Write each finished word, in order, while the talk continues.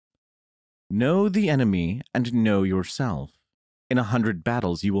Know the enemy and know yourself. In 100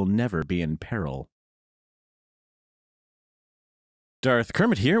 battles, you will never be in peril. Darth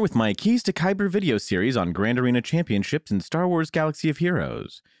Kermit here with my Keys to Kyber video series on Grand Arena Championships in Star Wars Galaxy of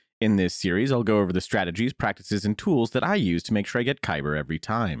Heroes. In this series, I'll go over the strategies, practices, and tools that I use to make sure I get Kyber every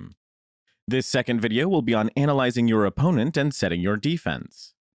time. This second video will be on analyzing your opponent and setting your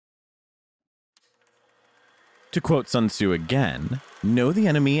defense. To quote Sun Tzu again, know the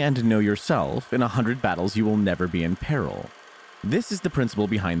enemy and know yourself. In 100 battles, you will never be in peril. This is the principle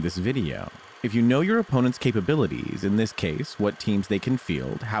behind this video. If you know your opponent's capabilities, in this case, what teams they can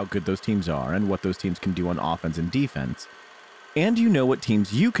field, how good those teams are, and what those teams can do on offense and defense, and you know what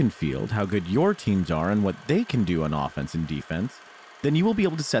teams you can field, how good your teams are, and what they can do on offense and defense, then you will be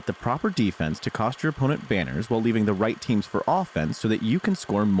able to set the proper defense to cost your opponent banners while leaving the right teams for offense so that you can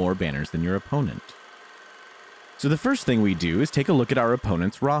score more banners than your opponent. So the first thing we do is take a look at our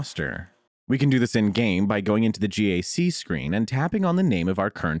opponent's roster. We can do this in-game by going into the GAC screen and tapping on the name of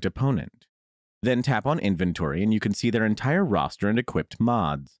our current opponent. Then tap on Inventory and you can see their entire roster and equipped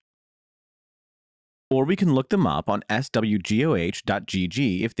mods. Or we can look them up on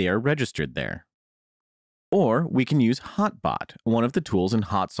SWGOH.gg if they are registered there. Or we can use Hotbot, one of the tools in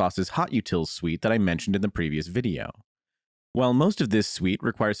Hot Sauce's Hot Utils suite that I mentioned in the previous video. While most of this suite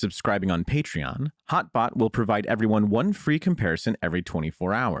requires subscribing on Patreon, Hotbot will provide everyone one free comparison every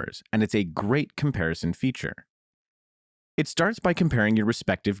 24 hours, and it's a great comparison feature. It starts by comparing your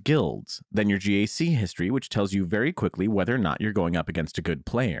respective guilds, then your GAC history, which tells you very quickly whether or not you're going up against a good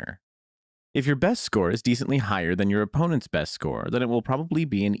player. If your best score is decently higher than your opponent's best score, then it will probably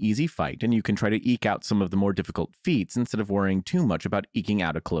be an easy fight and you can try to eke out some of the more difficult feats instead of worrying too much about eking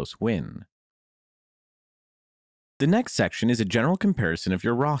out a close win. The next section is a general comparison of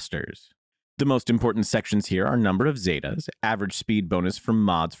your rosters. The most important sections here are number of Zetas, average speed bonus from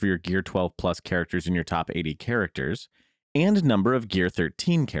mods for your Gear 12 plus characters in your top 80 characters, and number of Gear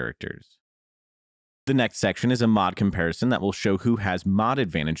 13 characters. The next section is a mod comparison that will show who has mod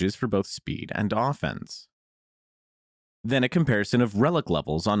advantages for both speed and offense. Then a comparison of relic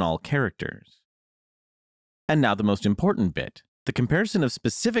levels on all characters. And now the most important bit, the comparison of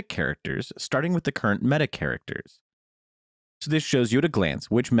specific characters starting with the current meta characters. So this shows you at a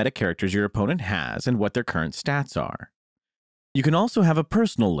glance which meta characters your opponent has and what their current stats are. You can also have a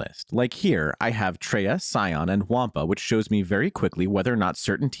personal list, like here I have Treya, Scion, and Wampa, which shows me very quickly whether or not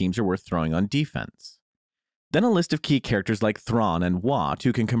certain teams are worth throwing on defense. Then a list of key characters like Thrawn and Wat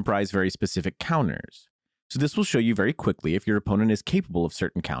who can comprise very specific counters. So this will show you very quickly if your opponent is capable of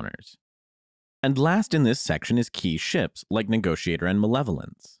certain counters. And last in this section is key ships like Negotiator and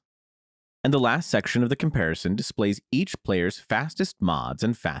Malevolence. And the last section of the comparison displays each player's fastest mods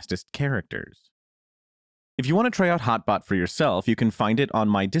and fastest characters. If you want to try out Hotbot for yourself, you can find it on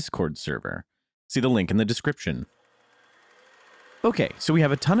my Discord server. See the link in the description. Okay, so we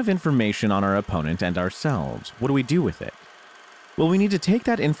have a ton of information on our opponent and ourselves. What do we do with it? Well, we need to take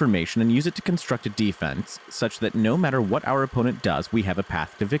that information and use it to construct a defense such that no matter what our opponent does, we have a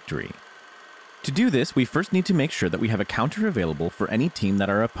path to victory. To do this, we first need to make sure that we have a counter available for any team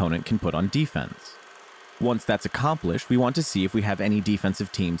that our opponent can put on defense. Once that's accomplished, we want to see if we have any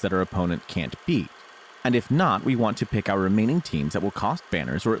defensive teams that our opponent can't beat. And if not, we want to pick our remaining teams that will cost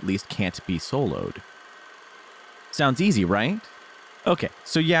banners or at least can't be soloed. Sounds easy, right? Okay,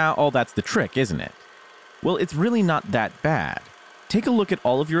 so yeah, all that's the trick, isn't it? Well, it's really not that bad. Take a look at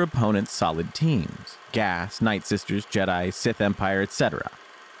all of your opponent's solid teams: GAC, Night Sisters, Jedi, Sith Empire, etc.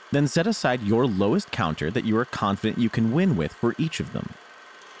 Then set aside your lowest counter that you are confident you can win with for each of them.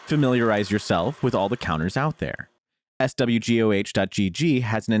 Familiarize yourself with all the counters out there. SWGOH.gg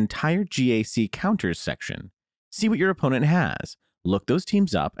has an entire GAC counters section. See what your opponent has, look those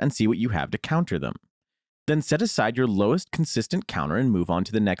teams up, and see what you have to counter them. Then set aside your lowest consistent counter and move on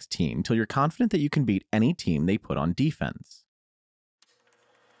to the next team till you're confident that you can beat any team they put on defense.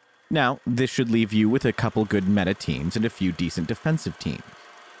 Now, this should leave you with a couple good meta teams and a few decent defensive teams.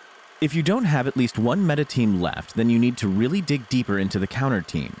 If you don't have at least one meta team left, then you need to really dig deeper into the counter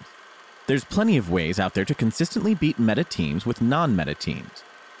teams. There's plenty of ways out there to consistently beat meta teams with non-meta teams.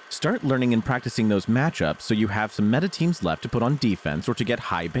 Start learning and practicing those matchups so you have some meta teams left to put on defense or to get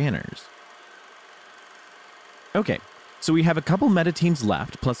high banners. Okay, so we have a couple meta teams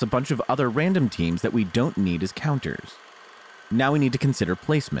left plus a bunch of other random teams that we don't need as counters. Now we need to consider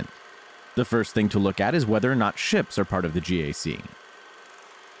placement. The first thing to look at is whether or not ships are part of the GAC.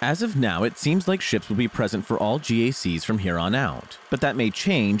 As of now, it seems like ships will be present for all GACs from here on out, but that may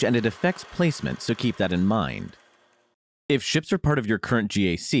change and it affects placement, so keep that in mind. If ships are part of your current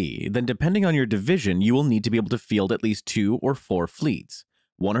GAC, then depending on your division, you will need to be able to field at least 2 or 4 fleets,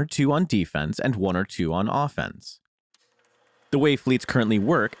 1 or 2 on defense, and 1 or 2 on offense. The way fleets currently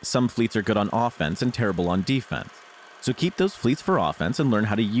work, some fleets are good on offense and terrible on defense, so keep those fleets for offense and learn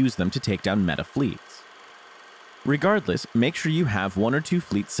how to use them to take down meta fleets. Regardless, make sure you have 1 or 2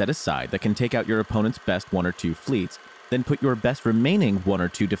 fleets set aside that can take out your opponent's best 1 or 2 fleets, then put your best remaining 1 or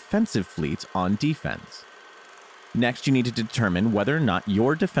 2 defensive fleets on defense. Next, you need to determine whether or not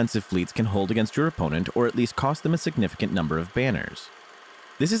your defensive fleets can hold against your opponent or at least cost them a significant number of banners.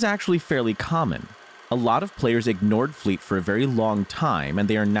 This is actually fairly common. A lot of players ignored fleet for a very long time, and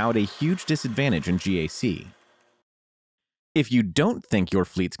they are now at a huge disadvantage in GAC. If you don't think your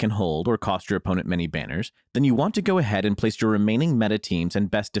fleets can hold or cost your opponent many banners, then you want to go ahead and place your remaining meta teams and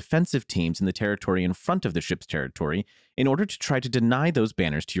best defensive teams in the territory in front of the ship's territory in order to try to deny those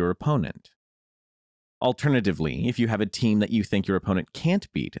banners to your opponent. Alternatively, if you have a team that you think your opponent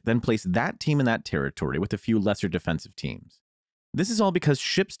can't beat, then place that team in that territory with a few lesser defensive teams. This is all because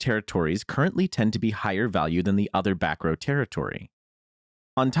ships' territories currently tend to be higher value than the other back row territory.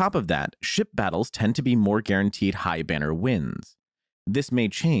 On top of that, ship battles tend to be more guaranteed high banner wins. This may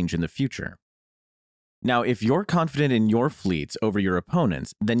change in the future. Now, if you're confident in your fleets over your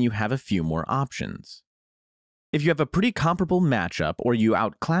opponents, then you have a few more options. If you have a pretty comparable matchup or you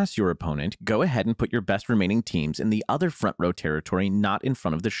outclass your opponent, go ahead and put your best remaining teams in the other front row territory not in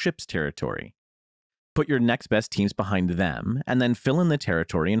front of the ship's territory. Put your next best teams behind them, and then fill in the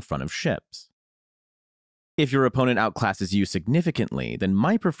territory in front of ships. If your opponent outclasses you significantly, then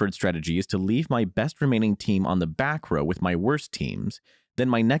my preferred strategy is to leave my best remaining team on the back row with my worst teams, then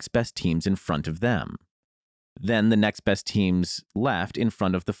my next best teams in front of them. Then the next best teams left in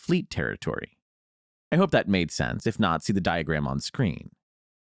front of the fleet territory. I hope that made sense. If not, see the diagram on screen.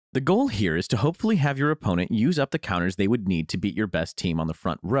 The goal here is to hopefully have your opponent use up the counters they would need to beat your best team on the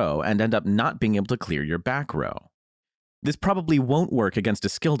front row and end up not being able to clear your back row. This probably won't work against a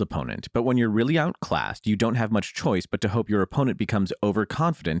skilled opponent, but when you're really outclassed, you don't have much choice but to hope your opponent becomes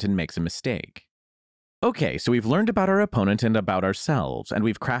overconfident and makes a mistake. Okay, so we've learned about our opponent and about ourselves, and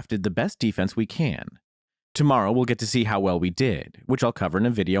we've crafted the best defense we can. Tomorrow we'll get to see how well we did, which I'll cover in a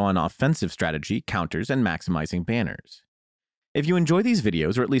video on offensive strategy, counters, and maximizing banners. If you enjoy these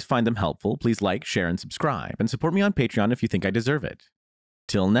videos or at least find them helpful, please like, share, and subscribe, and support me on Patreon if you think I deserve it.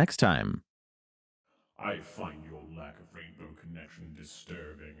 Till next time. I find your lack of rainbow connection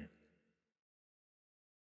disturbing.